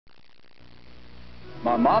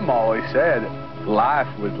My mom always said life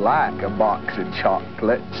was like a box of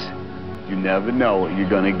chocolates. You never know what you're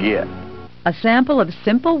gonna get. A sample of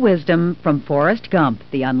simple wisdom from Forrest Gump,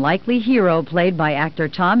 the unlikely hero played by actor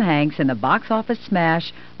Tom Hanks in the box office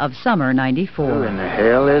smash of summer '94. Who in the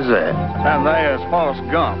hell is that? And there's Forrest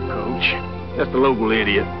Gump, Coach. Just a local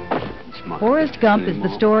idiot. Forrest Gump is the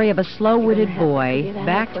story of a slow-witted boy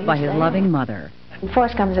backed by his loving mother.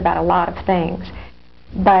 Forrest Gump is about a lot of things,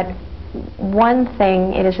 but one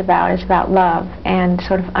thing it is about love, and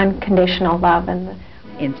sort of unconditional love. And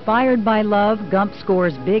inspired by love, Gump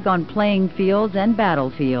scores big on playing fields and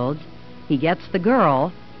battlefields. He gets the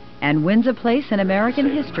girl and wins a place in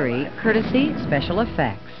American history, courtesy special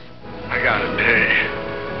effects. I got a day.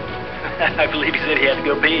 I believe he said he had to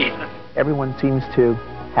go pee. Everyone seems to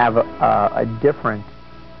have a different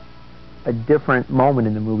moment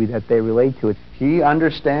in the movie that they relate to. He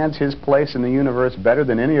understands his place in the universe better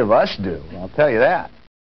than any of us do, I'll tell you that.